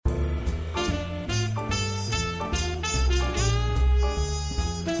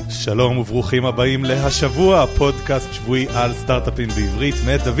שלום וברוכים הבאים להשבוע, פודקאסט שבועי על סטארט-אפים בעברית,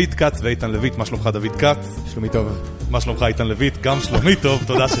 מאת דוד קץ ואיתן לויט. מה שלומך דוד קץ? שלומי טוב. מה שלומך איתן לויט? גם שלומי טוב,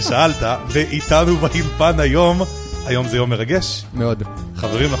 תודה ששאלת. ואיתנו באולפן היום זה יום מרגש. מאוד.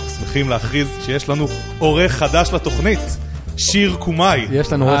 חברים, אנחנו שמחים להכריז שיש לנו עורך חדש לתוכנית, שיר קומאי.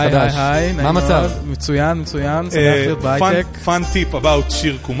 יש לנו עורך חדש. היי, מה המצב? מצוין, שמח להיות בהייטק. Fun tip about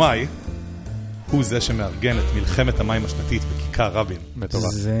שיר קומאי, הוא זה שמארגן את מלחמת המים השנתית בכיכר רבין.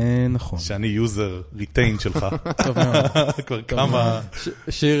 מטורף. זה נכון. שאני יוזר ריטיין שלך. טוב מאוד. כבר כמה...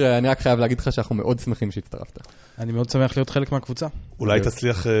 שיר, אני רק חייב להגיד לך שאנחנו מאוד שמחים שהצטרפת. אני מאוד שמח להיות חלק מהקבוצה. אולי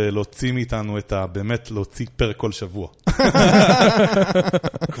תצליח להוציא מאיתנו באמת להוציא פרק כל שבוע.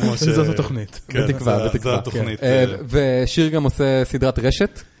 זאת התוכנית. בתקווה. זו התוכנית. ושיר גם עושה סדרת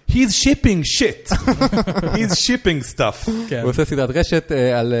רשת. He's shipping shit. He's shipping stuff. הוא עושה סדרת רשת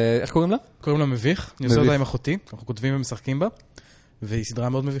על... איך קוראים לה? קוראים לה מביך. אני עושה אותה עם אחותי. אנחנו כותבים ומשחקים בה. והיא סדרה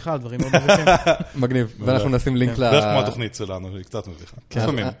מאוד מביכה, על דברים מאוד מביכים. מגניב. ואנחנו נשים לינק ל... בערך כמו התוכנית שלנו, היא קצת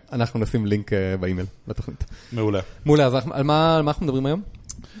מביכה. אנחנו נשים לינק באימייל לתוכנית. מעולה. מעולה, אז על מה אנחנו מדברים היום?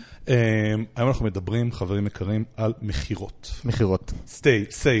 היום אנחנו מדברים, חברים יקרים, על מכירות. מכירות.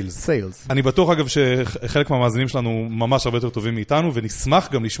 סיילס. אני בטוח אגב שחלק מהמאזינים שלנו ממש הרבה יותר טובים מאיתנו,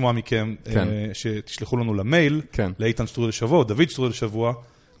 ונשמח גם לשמוע מכם שתשלחו לנו למייל, לאיתן שטרודל שבוע, או דוד שטרודל שבוע,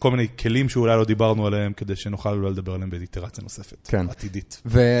 כל מיני כלים שאולי לא דיברנו עליהם, כדי שנוכל אולי לדבר עליהם באיטרציה נוספת, עתידית.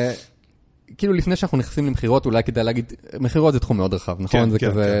 וכאילו לפני שאנחנו נכנסים למכירות, אולי כדאי להגיד, מכירות זה תחום מאוד רחב, נכון?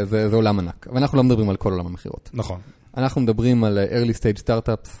 זה עולם ענק. ואנחנו לא מדברים על כל עולם המכירות. נכון. אנחנו מדברים על early stage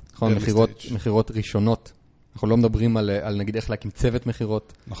startups, נכון? מכירות ראשונות. אנחנו לא מדברים על נגיד איך להקים צוות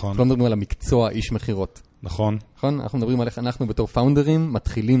מכירות. נכון. אנחנו לא מדברים על המקצוע איש מכירות. נכון. נכון? אנחנו מדברים על איך אנחנו בתור פאונדרים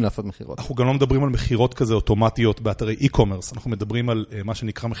מתחילים לעשות מכירות. אנחנו גם לא מדברים על מכירות כזה אוטומטיות באתרי e-commerce. אנחנו מדברים על מה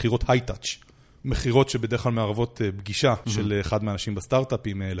שנקרא מכירות high-touch. מכירות שבדרך כלל מערבות פגישה של אחד מהאנשים בסטארט-אפ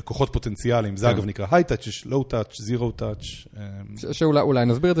עם לקוחות פוטנציאליים. זה אגב נקרא high-touch, יש low-touch, zero-touch. שאולי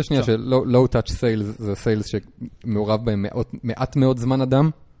נסביר את זה שנייה, ש-low-touch sales זה sales שמעורב בהם מעט מאוד זמן אדם.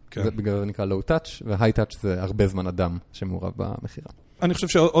 בגלל זה נקרא low-touch, ו-high-touch זה הרבה זמן אדם שמעורב במכירה. אני חושב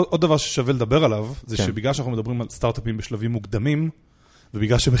שעוד דבר ששווה לדבר עליו, זה שבגלל שאנחנו מדברים על סטארט-אפים בשלבים מוקדמים,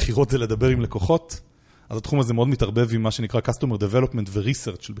 ובגלל שמכירות זה לדבר עם לקוחות, אז התחום הזה מאוד מתערבב עם מה שנקרא Customer Development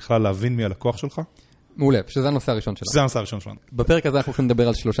ו-Research, של בכלל להבין מי הלקוח שלך. מעולה, שזה הנושא הראשון שלנו. זה הנושא הראשון שלנו. בפרק הזה אנחנו הולכים לדבר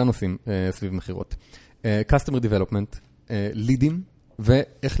על 3 נושאים סביב מכירות. Customer Development, לידים,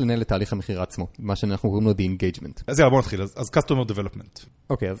 ואיך לנהל את תהליך המכירה עצמו, מה שאנחנו קוראים לו The Engagement. אז יאללה, בוא נתחיל. אז Customer Development.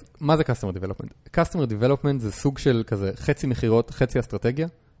 אוקיי, אז מה זה Customer Development? Customer Development זה סוג של כזה חצי מכירות, חצי אסטרטגיה,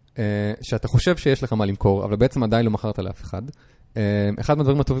 שאתה חושב שיש לך מה למכור, אבל בעצם עדיין לא מכרת לאף אחד. אחד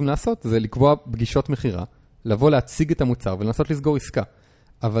מהדברים הטובים לעשות זה לקבוע פגישות מכירה, לבוא להציג את המוצר ולנסות לסגור עסקה.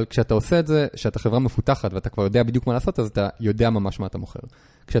 אבל כשאתה עושה את זה, שאתה חברה מפותחת ואתה כבר יודע בדיוק מה לעשות, אז אתה יודע ממש מה אתה מוכר.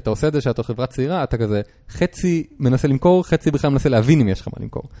 כשאתה עושה את זה שאתה חברה צעירה, אתה כזה חצי מנסה למכור, חצי בכלל מנסה להבין אם יש לך מה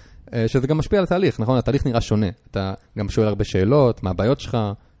למכור. שזה גם משפיע על התהליך, נכון? התהליך נראה שונה. אתה גם שואל הרבה שאלות, מה הבעיות שלך,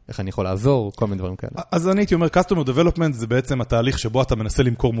 איך אני יכול לעזור, כל מיני דברים כאלה. אז אני הייתי אומר, Customer Development זה בעצם התהליך שבו אתה מנסה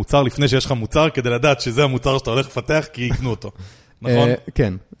למכור מוצר לפני שיש לך מוצר, כדי לדעת שזה המוצר שאתה הולך לפתח, כי יקנו אותו. נכון?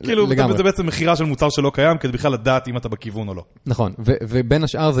 כן, כאילו, זה בעצם מחירה של מוצר שלא קיים, כדי בכלל לדעת אם אתה בכיוון או לא. נכון, ובין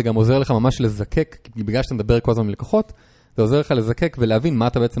השאר זה גם עוזר לך ממש לזקק, בגלל שאתה מדבר כל הזמן עם לקוחות, זה עוזר לך לזקק ולהבין מה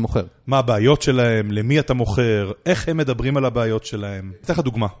אתה בעצם מוכר. מה הבעיות שלהם, למי אתה מוכר, איך הם מדברים על הבעיות שלהם. אתן לך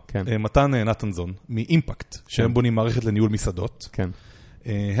דוגמה, מתן נתנזון, מאימפקט, שהם בונים מערכת לניהול מסעדות. כן.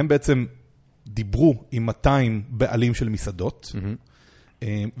 הם בעצם דיברו עם 200 בעלים של מסעדות,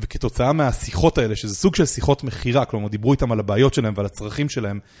 וכתוצאה מהשיחות האלה, שזה סוג של שיחות מחירה, כלומר, דיברו איתם על הבעיות שלהם ועל הצרכים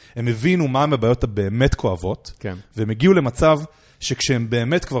שלהם, הם הבינו מה הם הבעיות הבאמת כואבות, כן. והם הגיעו למצב שכשהם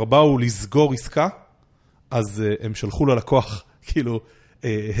באמת כבר באו לסגור עסקה, אז הם שלחו ללקוח, כאילו,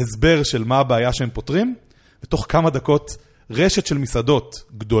 הסבר של מה הבעיה שהם פותרים, ותוך כמה דקות רשת של מסעדות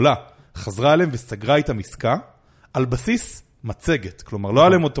גדולה חזרה אליהם וסגרה איתם עסקה, על בסיס מצגת, כלומר, לא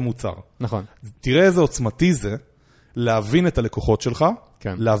עליהם עוד את המוצר. נכון. תראה איזה עוצמתי זה, להבין את הלקוחות שלך,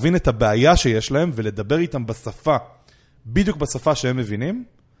 כן. להבין את הבעיה שיש להם, ולדבר איתם בשפה, בדיוק בשפה שהם מבינים,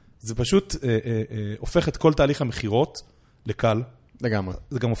 זה פשוט הופך את כל תהליך המכירות לקל. לגמרי.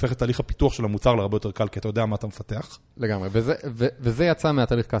 זה גם הופך את תהליך הפיתוח של המוצר להרבה יותר קל, כי אתה יודע מה אתה מפתח. לגמרי, וזה יצא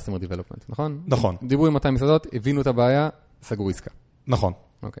מהתהליך Customer Development, נכון? נכון. דיברו עם 200 מסעדות, הבינו את הבעיה, סגרו עסקה. נכון.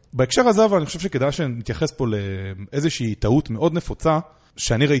 אוקיי. בהקשר הזה, אבל אני חושב שכדאי שנתייחס פה לאיזושהי טעות מאוד נפוצה,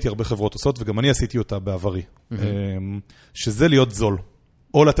 שאני ראיתי הרבה חברות עושות, וגם אני עשיתי אותה בעברי. שזה להיות זול,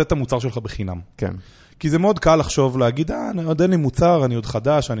 או לתת את המוצר שלך בחינם. כן. כי זה מאוד קל לחשוב, להגיד, עוד אין לי מוצר, אני עוד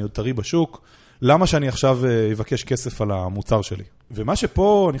חדש, אני עוד טרי בשוק, למה שאני עכשיו אבקש כסף על המוצר שלי? ומה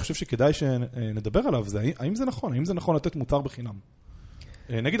שפה אני חושב שכדאי שנדבר עליו, זה האם זה נכון? האם זה נכון לתת מוצר בחינם?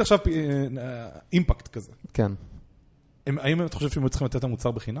 נגיד עכשיו אימפקט כזה. כן. האם אתה חושב שהם צריכים לתת את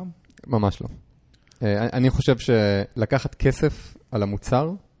המוצר בחינם? ממש לא. אני חושב שלקחת כסף על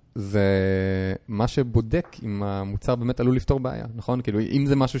המוצר, זה מה שבודק אם המוצר באמת עלול לפתור בעיה, נכון? כאילו, אם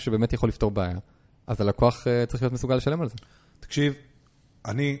זה משהו שבאמת יכול לפתור בעיה, אז הלקוח צריך להיות מסוגל לשלם על זה. תקשיב,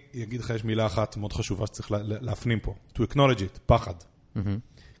 אני אגיד לך, יש מילה אחת מאוד חשובה שצריך להפנים פה. To acknowledge it, פחד.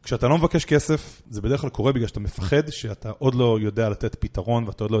 כשאתה לא מבקש כסף, זה בדרך כלל קורה בגלל שאתה מפחד שאתה עוד לא יודע לתת פתרון,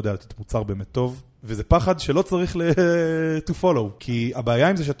 ואתה עוד לא יודע לתת מוצר באמת טוב, וזה פחד שלא צריך to follow, כי הבעיה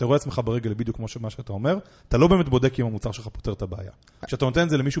עם זה שאתה רואה עצמך ברגל בדיוק כמו מה שאתה אומר, אתה לא באמת בודק אם המוצר שלך פותר את הבעיה. כשאתה נותן את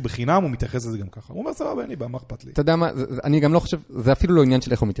זה למישהו בחינם, הוא מתייחס לזה גם ככה. הוא אומר, סבבה, אין לי בעיה, מה אכפת לי? אתה יודע מה, אני גם לא חושב, זה אפילו לא עניין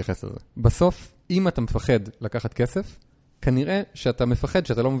של איך הוא מתייחס לזה. בסוף, אם אתה מפחד לקחת כסף, כנראה שאתה מפחד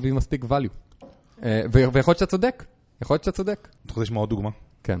שאתה לא מביא מספיק value. ויכול להיות שאתה צודק. יכול להיות שאתה צודק. אתה רוצה לשמוע עוד דוגמה?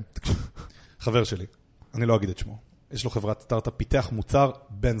 כן. חבר שלי, אני לא אגיד את שמו. יש לו חברת סטארט-אפ, פיתח מוצר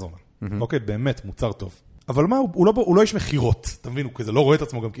בנזונה. אוקיי, באמת, מוצר טוב. אבל מה, הוא לא איש מכירות. אתה מבין, הוא כזה לא רואה את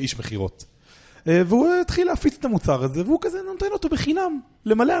עצמו גם כאיש מכירות. והוא התחיל להפיץ את המוצר הזה, והוא כזה נותן אותו בחינם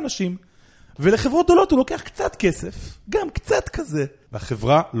למלא אנשים. ולחברות גדולות הוא לוקח קצת כסף, גם קצת כזה.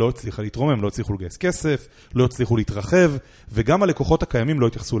 והחברה לא הצליחה להתרומם, לא הצליחו לגייס כסף, לא הצליחו להתרחב, וגם הלקוחות הקיימים לא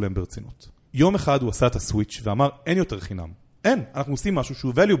התייחסו אליהם ברצינות. יום אחד הוא עשה את הסוויץ' ואמר, אין יותר חינם. אין, אנחנו עושים משהו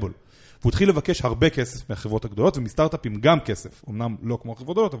שהוא valuable. והוא התחיל לבקש הרבה כסף מהחברות הגדולות, ומסטארט-אפים גם כסף. אמנם לא כמו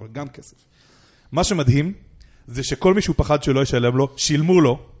החברות הגדולות, אבל גם כסף. מה שמדהים, זה שכל מישהו פחד שלא ישלם לו, שילמו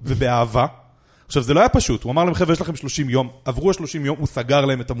לו, ובאהבה. עכשיו, זה לא היה פשוט. הוא אמר להם, חבר'ה, יש לכם 30 יום. עברו 30 יום, הוא סגר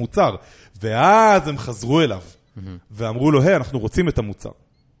להם את המוצר. ואז הם חזרו אליו. ואמרו לו, אנחנו רוצים את המוצר.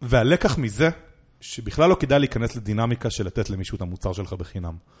 והלקח מזה, שבכלל לא כדאי להיכנס לדינמיקה של לתת למישהו את המוצר שלך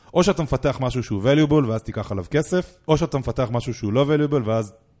בחינם. או שאתה מפתח משהו שהוא valuable, ואז תיקח עליו כסף, או שאתה מפתח משהו שהוא לא valuable,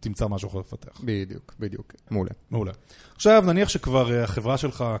 ואז תמצא משהו אחר לפתח. בדיוק, בדיוק. מעולה. מעולה. עכשיו, נניח שכבר החברה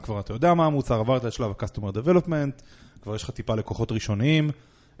שלך, כבר אתה יודע מה המוצר, עברת את שלב ה-Customer Development, כבר יש לך טיפה לקוחות ראשוניים,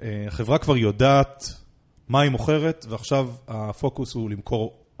 החברה כבר יודעת מה היא מוכרת, ועכשיו הפוקוס הוא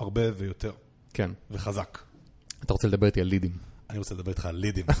למכור הרבה ויותר. כן. וחזק. אתה רוצה לדבר איתי על לידים? אני רוצה לדבר איתך על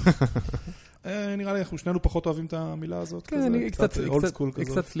לידים. נראה לי, אנחנו שנינו פחות אוהבים את המילה הזאת. כן, היא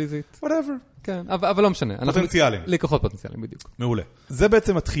קצת סליזית. whatever. כן, אבל לא משנה. פוטנציאלים. לקוחות פוטנציאלים, בדיוק. מעולה. זה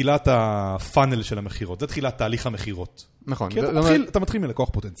בעצם התחילת הפאנל של המחירות. זה תחילת תהליך המחירות. נכון. כי אתה מתחיל מלקוח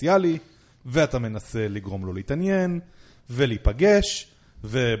פוטנציאלי, ואתה מנסה לגרום לו להתעניין, ולהיפגש,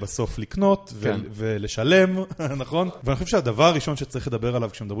 ובסוף לקנות, ולשלם, נכון? ואני חושב שהדבר הראשון שצריך לדבר עליו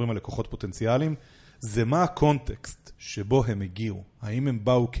כשמדברים על לקוחות פוטנציאליים, זה מה הקונטקסט שבו הם הגיעו. האם הם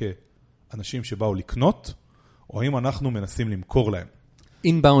באו כאנשים שבאו לקנות, או האם אנחנו מנסים למכור להם.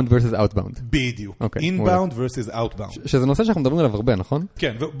 Inbound versus outbound. בדיוק. Inbound versus outbound. שזה נושא שאנחנו מדברים עליו הרבה, נכון?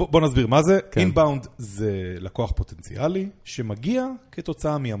 כן, ובוא נסביר מה זה. Inbound זה לקוח פוטנציאלי, שמגיע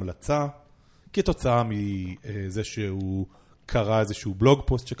כתוצאה מהמלצה, כתוצאה מזה שהוא קרא איזשהו בלוג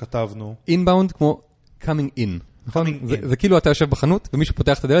פוסט שכתבנו. Inbound כמו coming in. נכון? זה כאילו אתה יושב בחנות, ומישהו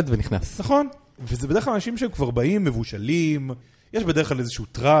פותח את הדלת ונכנס. נכון. וזה בדרך כלל אנשים שהם כבר באים מבושלים, יש בדרך כלל איזשהו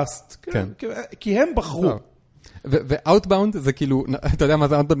טראסט, כי הם בחרו. ו-outbound זה כאילו, אתה יודע מה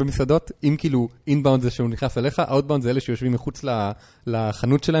זה outbound במסעדות? אם כאילו inbound זה שהוא נכנס אליך, outbound זה אלה שיושבים מחוץ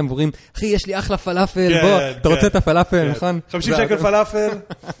לחנות שלהם ואומרים, אחי, יש לי אחלה פלאפל, בוא, אתה רוצה את הפלאפל, נכון? 50 שקל פלאפל.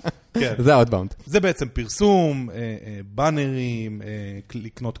 זה outbound. זה בעצם פרסום, בנרים,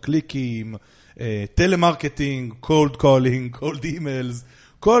 לקנות קליקים, טלמרקטינג, cold calling, cold emails,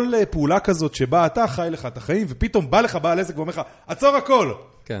 כל פעולה כזאת שבה אתה חי לך את החיים, ופתאום בא לך בעל עסק ואומר לך, עצור הכל.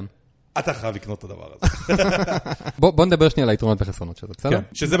 כן. אתה חייב לקנות את הדבר הזה. בוא נדבר שנייה על היתרונות וחסרונות של זה, בסדר? כן,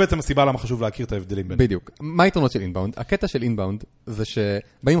 שזה בעצם הסיבה למה חשוב להכיר את ההבדלים ביניהם. בדיוק. מה היתרונות של אינבאונד? הקטע של אינבאונד זה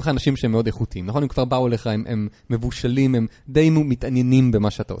שבאים לך אנשים שהם מאוד איכותיים, נכון? הם כבר באו לך, הם מבושלים, הם די מתעניינים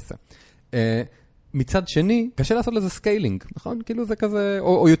במה שאתה עושה. מצד שני, קשה לעשות לזה סקיילינג, נכון? כאילו זה כזה,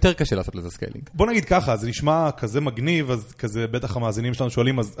 או יותר קשה לעשות לזה סקיילינג. בוא נגיד ככה, זה נשמע כזה מגניב, אז כזה בטח המאזינים שלנו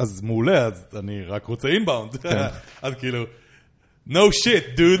שואלים, אז מעולה, אז אני רק רוצה אינבאונד. אז כאילו, no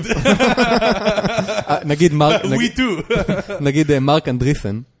shit, dude. נגיד מרק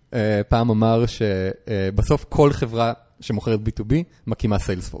אנדריסן, פעם אמר שבסוף כל חברה שמוכרת B2B, מקימה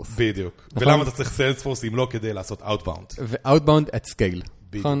סיילספורס. בדיוק. ולמה אתה צריך סיילספורס אם לא כדי לעשות outbound? ו-outbound at scale.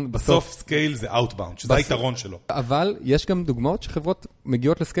 בסוף סקייל זה outbound, שזה היתרון שלו. אבל יש גם דוגמאות שחברות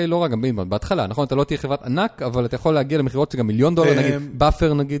מגיעות לסקייל לא רק גם באינבאונד. בהתחלה, נכון? אתה לא תהיה חברת ענק, אבל אתה יכול להגיע למחירות שגם $1,000,000, נגיד,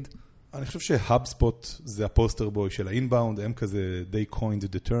 באפר נגיד. אני חושב שהאבספוט זה הפוסטר בוי של האינבאונד, הם כזה, they coined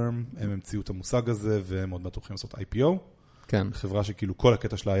the term, הם המציאו את המושג הזה, והם עוד מעט הולכים לעשות IPO. כן. חברה שכאילו כל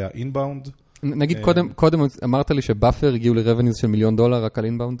הקטע שלה היה אינבאונד. נגיד קודם אמרת לי שבאפר הגיעו ל-revenues של $1,000,000 רק על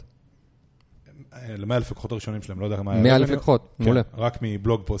אינבאונד? ל-100,000 לקוחות הראשונים שלהם, לא יודע מה... 100,000 לקוחות, מעולה. רק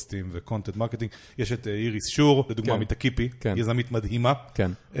מבלוג פוסטים וקונטנט מרקטינג. יש את איריס שור, לדוגמה מתקיפי, יזמית מדהימה.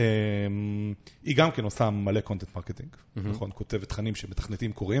 היא גם כן עושה מלא קונטנט מרקטינג. נכון, כותבת תכנים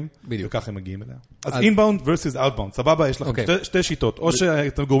שמתכנתים קוראים, וכך הם מגיעים אליה. אז inbound versus outbound, סבבה, יש לכם שתי שיטות. או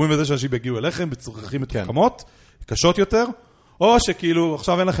שאתם גורמים לזה שאנשים יגיעו אליכם בצרכים מתוחכמות, קשות יותר, או שכאילו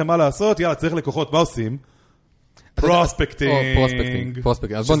עכשיו אין לכם מה לעשות, יאללה, צריך לקוחות, מה עושים? פרוספקטינג,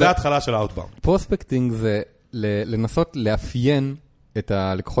 שזה ההתחלה של האוטבאונד. פרוספקטינג זה לנסות לאפיין את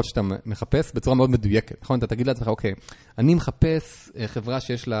הלקוחות שאתה מחפש בצורה מאוד מדויקת. נכון, אתה תגיד לעצמך, אוקיי, אני מחפש חברה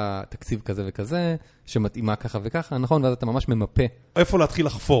שיש לה תקציב כזה וכזה, שמתאימה ככה וככה, נכון, ואז אתה ממש ממפה. איפה להתחיל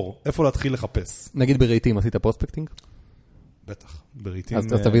לחפור? איפה להתחיל לחפש? נגיד ברהיטים עשית פרוספקטינג? בטח, ברהיטים... אז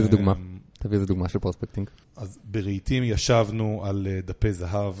תביא איזה דוגמה. תביא איזה דוגמה של פרוספקטינג. אז ברהיטים ישבנו על דפי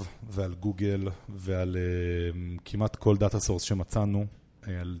זהב ועל גוגל ועל כמעט כל דאטה סורס שמצאנו,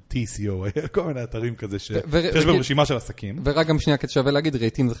 על TCO, כל מיני אתרים כזה שיש בהם רשימה של עסקים. ורק גם שנייה כדי שווה להגיד,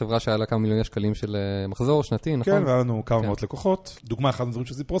 רהיטים זה חברה שהיה לה כמה מיליוני שקלים של מחזור שנתי, נכון? כן, והיה לנו כמה מאות לקוחות. דוגמה אחת מהדברים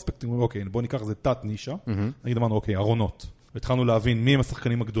שזה פרוספקטינג, אוקיי, בוא ניקח איזה תת נישה, נגיד אמרנו, אוקיי, ארונות. והתחלנו להבין מי הם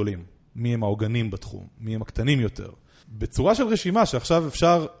השחקנים הגדולים, מי הם העוגנים בתחום, מי הם הקטנים יותר. בצורה של רשימה שעכשיו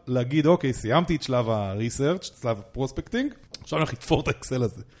אפשר להגיד, אוקיי, סיימתי את שלב ה-research, שלב ה-prospecting, עכשיו אני הולך לתפור את האקסל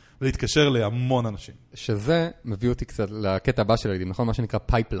הזה, ולהתקשר להמון אנשים. שזה מביא אותי קצת לקטע הבא של הילדים, נכון? מה שנקרא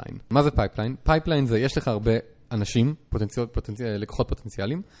פייפליין. מה זה פייפליין? פייפליין זה, יש לך הרבה אנשים, לקוחות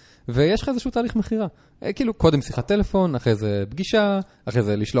פוטנציאליים, ויש לך איזשהו תהליך מחירה. כאילו, קודם שיחת טלפון, אחרי זה פגישה, אחרי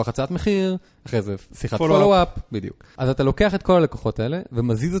זה לשלוח הצעת מחיר, אחרי זה שיחת פולו-אפ, בדיוק. אז אתה לוקח את כל הלקוחות האלה,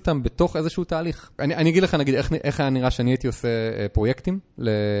 ומזיז אותם בתוך איזשהו תהליך. אני אגיד לך, נגיד, איך היה נראה שאני הייתי עושה פרויקטים,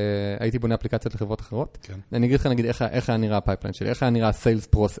 הייתי בונה אפליקציות לחברות אחרות. אני אגיד לך, נגיד, איך היה נראה הפייפליין שלי, איך היה נראה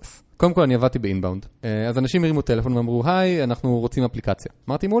ה-sales process. קודם כל, אני עבדתי באינבאונד. אז אנשים הרימו טלפון ואמרו, היי, אנחנו רוצים אפליקציה.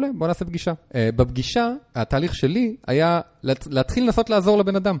 אמרתי, מעולה, בוא נעשה פגישה. בפגישה, התהליך שלי היה להתחיל לנסות לעזור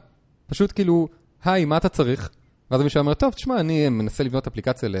לבן אדם. פשוט כאילו, היי, מה אתה צריך? ואז מישהו אומר, טוב, תשמע, אני מנסה לבנות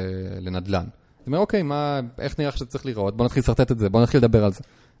אפליקציה לנדל"ן. זאת אומרת, אוקיי, איך נראה שאתה צריך לראות? בוא נתחיל לסרטט את זה, בוא נתחיל לדבר על זה.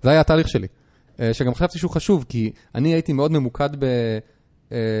 זה היה התהליך שלי. שגם חשבתי שהוא חשוב, כי אני הייתי מאוד ממוקד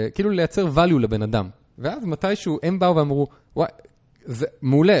כאילו לייצר value לבן אדם. ואז מתישהו הם באו ואמרו, וואי, זה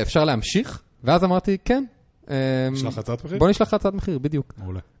מעולה, אפשר להמשיך? ואז אמרתי, כן. נשלח הצעת מחיר? בוא נשלח הצעת מחיר, בדיוק.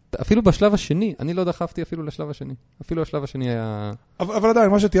 מעולה. אפילו בשלב השני, אני לא דחפתי אפילו לשלב השני. אפילו השלב השני היה... אבל עדיין,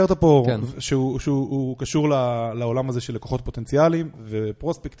 מה שתיארת פה, שהוא קשור לעולם הזה של לקוחות פוטנציאליים,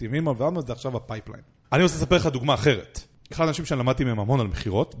 ופרוספקטים, ועמד זה עכשיו הפייפליין. אני רוצה לספר לך דוגמה אחרת. אחד האנשים שאני למדתי מהם המון על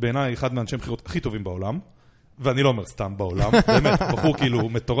מחירות, בעיניי אחד מהאנשי מחירות הכי טובים בעולם, ואני לא אומר סתם בעולם, באמת, בחור כאילו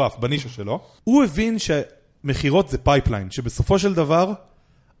מטורף בנישה שלו. הוא הבין שמחירות זה פייפליין, שבסופו של דבר,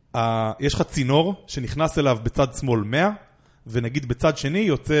 יש לך צינור שנכנס אליו בצד שמאל 100, ונגיד בצד שני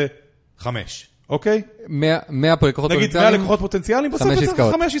יוצא 5, אוקיי? 100 לקוחות פוטנציאליים. נגיד 100 לקוחות פוטנציאליים, בסוף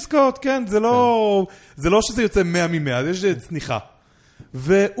יוצא 5 עסקאות, כן? זה לא שזה יוצא 100 מ-100, יש צניחה.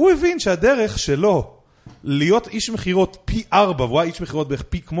 והוא הבין שהדרך שלו להיות איש מחירות פי 4, והוא היה איש מחירות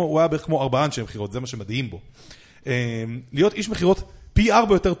הוא היה בערך כמו 4 אנשי מחירות, זה מה שמדהים בו. להיות איש מחירות פי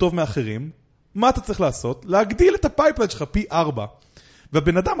 4 יותר טוב מאחרים, מה אתה צריך לעשות? להגדיל את הפייפליין שלך פי 4.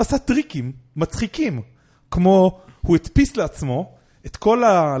 והבן אדם עשה טריקים מצחיקים, כמו הוא הדפיס לעצמו את כל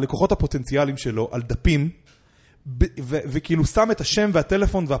הלקוחות הפוטנציאליים שלו על דפים, וכאילו שם את השם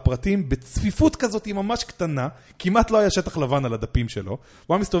והטלפון והפרטים בצפיפות כזאת היא ממש קטנה, כמעט לא היה שטח לבן על הדפים שלו.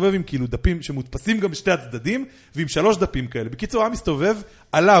 הוא היה מסתובב עם כאילו דפים שמודפסים גם בשתי הצדדים, ועם 3 דפים כאלה. בקיצור, הוא היה מסתובב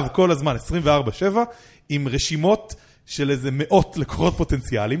עליו כל הזמן, 24/7, עם רשימות של איזה מאות לקוחות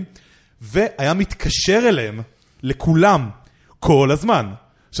פוטנציאליים, והיה מתקשר אליהם, לכולם, כל הזמן.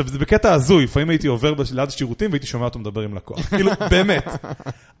 עכשיו, זה בקטע הזוי, לפעמים הייתי עובר ליד השירותים, והייתי שומע אותו מדבר עם לקוח. כאילו, באמת.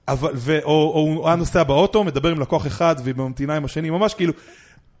 או הוא היה נוסע באוטו, מדבר עם לקוח אחד, ובממתינה עם השני, ממש כאילו...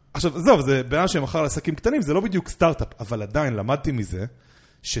 עכשיו, זהו, זה בן אדם שמחר לעסקים קטנים, זה לא בדיוק סטארט-אפ, אבל עדיין למדתי מזה,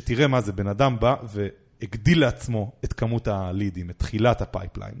 שתראה מה זה, בן אדם בא והגדיל לעצמו את כמות הלידים, את תחילת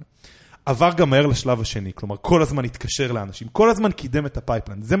הפייפליין. עבר גם מהר לשלב השני, כלומר, כל הזמן התקשר לאנשים, כל הזמן קידם את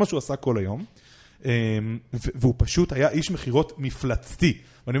הפייפליין. זה מה שהוא עשה כל היום. והוא פשוט היה איש מחירות מפלצתי.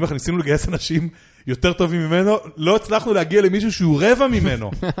 ואני אומר לך, ניסינו לגייס אנשים יותר טובים ממנו, לא הצלחנו להגיע למישהו שהוא רבע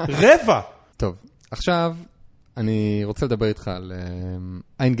ממנו. רבע! טוב, עכשיו אני רוצה לדבר איתך על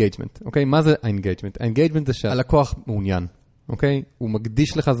האינגייג'מנט, אוקיי? מה זה האינגייג'מנט? האינגייג'מנט זה שהלקוח מעוניין, אוקיי? הוא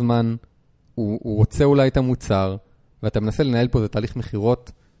מקדיש לך זמן, הוא רוצה אולי את המוצר, ואתה מנסה לנהל פה זה תהליך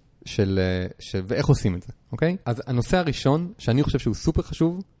מחירות ואיך עושים את זה, אוקיי? אז הנושא הראשון, שאני חושב שהוא סופר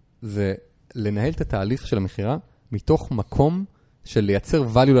חשוב, זה לנהל את התהליך של המחירה מתוך מקום של לייצר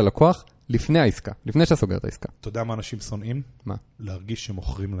value ללקוח לפני העסקה, לפני שסוגר את העסקה. אתה יודע מה אנשים שונאים? מה? להרגיש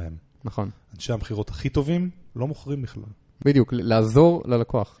שמוכרים להם. נכון. אנשי המכירות הכי טובים לא מוכרים בכלל. בדיוק, לעזור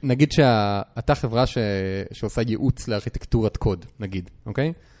ללקוח. נגיד שאתה חברה שעושה ייעוץ לארכיטקטורת קוד, נגיד,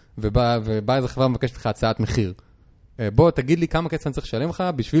 אוקיי? ובאה איזו חברה מבקשת לך הצעת מחיר. בוא, תגיד לי כמה כסף אני צריך לשלם לך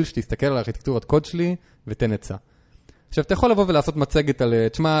בשביל שתסתכל על הארכיטקטורת קוד שלי ותן עצה. עכשיו, אתה יכול לבוא ולעשות מצגת על,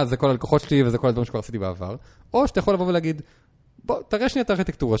 תשמע, זה כל הלקוחות שלי וזה כל הדברים שכבר עשיתי בעבר, או שאתה יכול לבוא ולהגיד, בוא, תראה שנייה את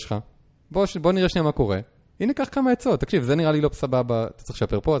הארכיטקטורה שלך, בוא נראה שנייה מה קורה. הנה, קח כמה עצות. תקשיב, זה נראה לי לא סבבה, אתה צריך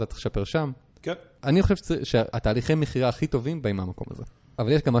לשפר פה, אתה צריך לשפר שם. כן. אני חושב שהתהליכי מחירה הכי טובים באים מהמקום הזה.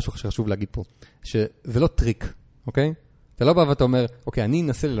 אבל יש גם משהו שחשוב להגיד פה, שזה לא טריק, אוקיי? אתה לא בא ואתה אומר, אוקיי, אני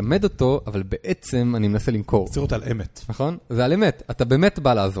אנסה ללמד אותו, אבל בעצם אני מנסה למכור. צריך אותה על אמת. נכון? זה על אמת. אתה באמת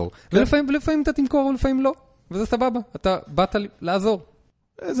בא לעזור. ולפעמים אתה תמכור, ולפעמים לא. וזה סבבה. אתה באת לעזור.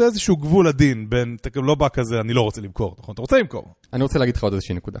 זה איזשהו גבול עדין בין, אתה לא בא כזה, אני לא רוצה למכור, נכון? אתה רוצה למכור. אני רוצה להגיד לך עוד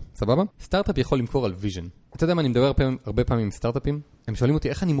איזושהי נקודה. סבבה? סטארט-אפ יכול למכור על ויז'ן. אתה יודע מה, אני מדבר הרבה פעמים עם סטארט-אפים. הם שואלים אותי,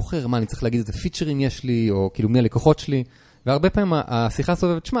 איך אני מוכר? מה, אני צריך להגיד איזה פיצ'רים יש לי, או כאילו מי הלקוחות שלי? והרבה פעמים השיחה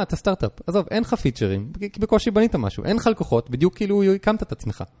סובבת, שמה, אתה סטארט-אפ. עזוב, אין לך פיצ'רים, כי בקושי בנית משהו. אין לך לקוחות, בדיוק כאילו הקמת את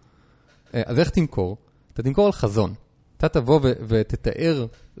עצמך. אז איך תמכור? אתה תמכור על חזון. אתה תבוא ותתאר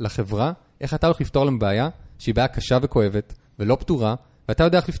לחברה איך אתה הולך לפתור להם בעיה שהיא בעיה קשה וכואבת ולא פתורה, ואתה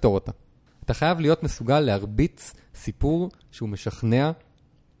יודע איך לפתור אותה. אתה חייב להיות מסוגל להרביץ סיפור שהוא משכנע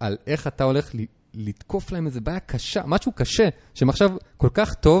על איך אתה הולך לתקוף להם איזה בעיה קשה, משהו קשה, שהם עכשיו כל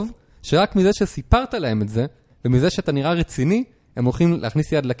כך טוב, שרק מזה שסיפרת להם את זה, ומזה שאתה נראה רציני, הם הולכים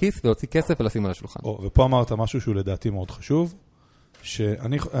להכניס יד לכיס ולהוציא כסף ולשים על השולחן. ופה אמרת משהו שהוא לדעתי מאוד חשוב,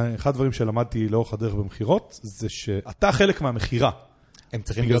 אחד הדברים שלמדתי לאורך הדרך במכירות, זה שאתה חלק מהמכירה.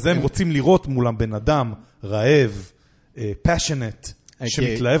 בגלל זה הם רוצים לראות מולם בן אדם רעב, passionate,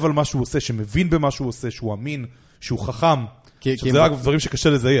 שמתלהב על מה שהוא עושה, שמבין במה שהוא עושה, שהוא אמין, שהוא חכם. שזה רק דברים שקשה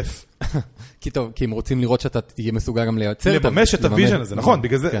לזייף. כי הם רוצים לראות שאתה תהיה מסוגל גם לייצר את לממש את הוויז'ן הזה, נכון,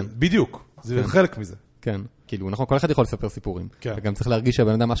 בגלל זה, בדיוק, זה חלק מזה. כן, כאילו, נכון, כל אחד יכול לספר סיפורים. וגם צריך להרגיש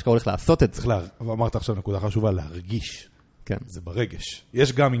שהבן אדם אשכרה הולך לעשות את זה. אמרת עכשיו נקודה חשובה, להרגיש. כן. זה ברגש.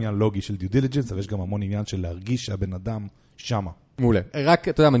 יש גם עניין לוגי של דיו דיליג'נס, אבל יש גם המון עניין של להרגיש שהבן אדם שמה. מעולה. רק,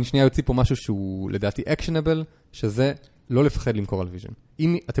 אתה יודע, אני שנייה יוציא פה משהו שהוא לדעתי actionable, שזה לא לפחד למכור על ויז'ן.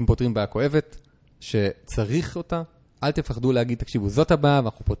 אם אתם פותרים בעיה כואבת, שצריך אותה, אל תפחדו להגיד, תקשיבו, זאת הבאה,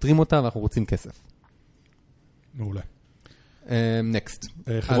 ואנחנו פותרים אותה, ואנחנו רוצים כסף. מעולה. נקסט.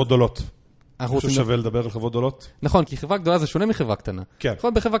 חברות גדולות. אנחנו רוצים שווה לדבר על חברות גדולות? נכון, כי חברה גדולה זה שונה מחברה קטנה. כן.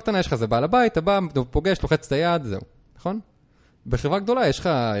 נכון, בחברה קטנה יש לך זה בעל הבית, אתה בא, פוגש, לוחץ את היד, זהו. נכון? בחברה גדולה יש לך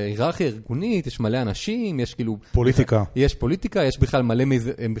היררכיה ארגונית, יש מלא אנשים, יש כאילו... פוליטיקה. יש פוליטיקה, יש בכלל מלא,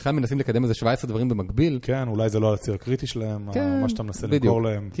 הם בכלל מנסים לקדם איזה 17 דברים במקביל. כן, אולי זה לא על הציר הקריטי שלהם, מה שאתה מנסה למכור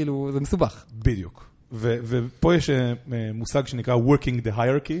להם. כאילו, זה מסובך. בדיוק. ופה יש מושג שנקרא working the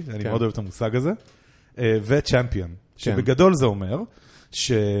hierarchy, אני מאוד אוהב את המושג הזה, ו-champion, שבגדול זה אומר,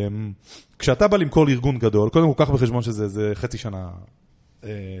 שכשאתה בא למכור לארגון גדול, קודם כל כך בחשבון שזה חצי שנה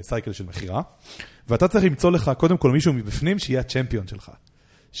סייקל של מחירה, ואתה צריך למצוא לך קודם כל מישהו מבפנים שיהיה הצ'מפיון שלך,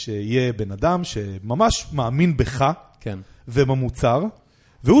 שיהיה בן אדם שממש מאמין בך ובמוצר,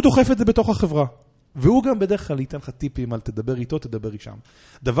 והוא דוחף את זה בתוך החברה. והוא גם בדרך כלל ייתן לך טיפים על תדבר איתו, תדבר אישם.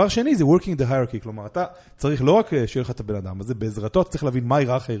 דבר שני זה working the hierarchy, כלומר, אתה צריך לא רק שיהיה לך את הבן אדם, אז בעזרתו אתה צריך להבין מה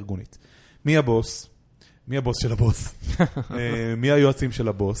היררכיה הארגונית. מי הבוס? מי הבוס של הבוס? מי היועצים של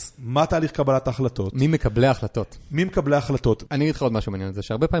הבוס? מה תהליך קבלת ההחלטות? מי מקבלי ההחלטות? מי מקבלי ההחלטות? אני אגיד לך עוד משהו מעניין על זה,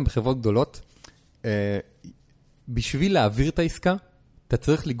 שהרבה פעמים בחברות גדולות, בשביל להעביר את העסקה, אתה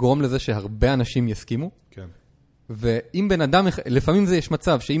צריך לגרום לזה שהרבה אנשים יסכימו. כן. ואם בן אדם, לפעמים זה יש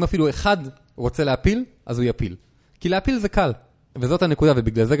מצב שאם אפילו אחד רוצה להפיל, אז הוא יפיל. כי להפיל זה קל. וזאת הנקודה,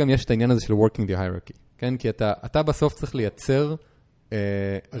 ובגלל זה גם יש את העניין הזה של working the hierarchy. כן? כי אתה בסוף צריך לייצר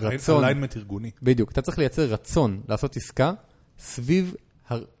רצון. alignment ארגוני. בדיוק. אתה צריך לייצר רצון לעשות עסקה סביב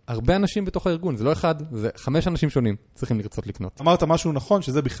הרבה אנשים בתוך הארגון. זה לא אחד, זה 5 אנשים שונים צריכים לרצות לקנות. אמרת משהו נכון,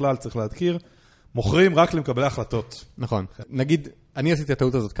 שזה בכלל צריך להזכיר, מוכרים רק למקבלי החלטות. נכון. נגיד, אני עשיתי את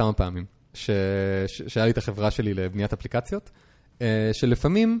הטעות הזאת כמה פעמים. שהיה לי את החברה שלי לבניית אפליקציות,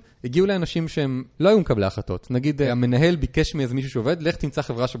 שלפעמים הגיעו לאנשים שהם לא היו מקבלי החלטות. נגיד, המנהל ביקש מאיזה מישהו שעובד, לך תמצא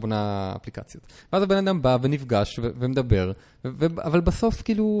חברה שבונה אפליקציות. ואז הבן אדם בא ונפגש ומדבר, אבל בסוף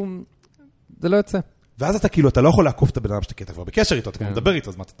כאילו, זה לא יוצא. ואז אתה כאילו, אתה לא יכול לעקוף את הבן אדם שאתה כבר בקשר איתו, אתה כבר מדבר איתו,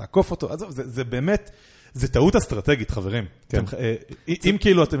 אז מה אתה תעקוף אותו? זה באמת, זה טעות אסטרטגית, חברים. אם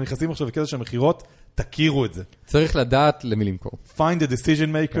כאילו אתם נכנסים עכשיו בקטע של מכירות, תכירו את זה. צריך לדעת למי למכור. Find the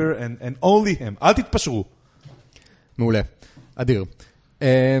decision maker and only him. אל תתפשרו. מעולה. אדיר.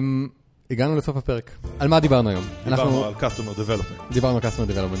 הגענו לסוף הפרק. על מה דיברנו היום? דיברנו על Customer Development. דיברנו על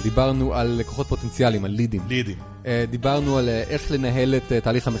Customer Development. דיברנו על לקוחות פוטנציאליים, על לידים. דיברנו על איך לנהל את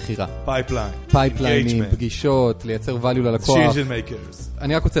תהליך המחירה. פייפליינים, פגישות, לייצר value ללקוח. Decision makers.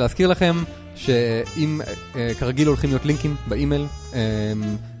 אני רק רוצה להזכיר לכם שאם כרגיל הולכים להיות לינקים באימייל,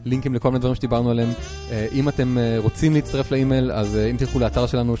 לינקים לכל מיני דברים שדיברנו עליהם. אם אתם רוצים להצטרף לאימייל, אז אם תלכו לאתר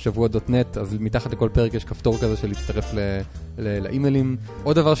שלנו שבוע.net, אז מתחת לכל פרק יש כפתור כזה של להצטרף לאימיילים.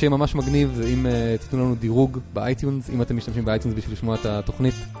 עוד דבר שיהיה ממש מגניב זה אם תיתנו לנו דירוג באייטיונס, אם אתם משתמשים באייטיונס בשביל לשמוע את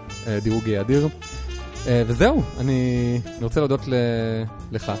התוכנית, דירוג יהיה אדיר. וזהו, אני רוצה להודות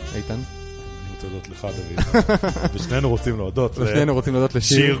לך, איתן. אני רוצה להודות לך, דוד. ושנינו רוצים להודות.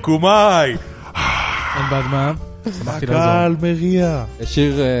 לשיר. שיר קומאי! אין בעד מה. הקהל מריע.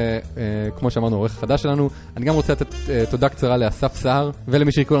 שיר, כמו שאמרנו, עורך חדש שלנו. אני גם רוצה לתת תודה קצרה לאסף סהר,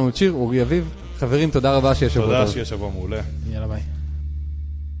 ולמי שיקראו לנו את שיר, אורי אביב. חברים, תודה רבה שיש שבוע טוב. תודה שיש שבוע מעולה. יאללה ביי.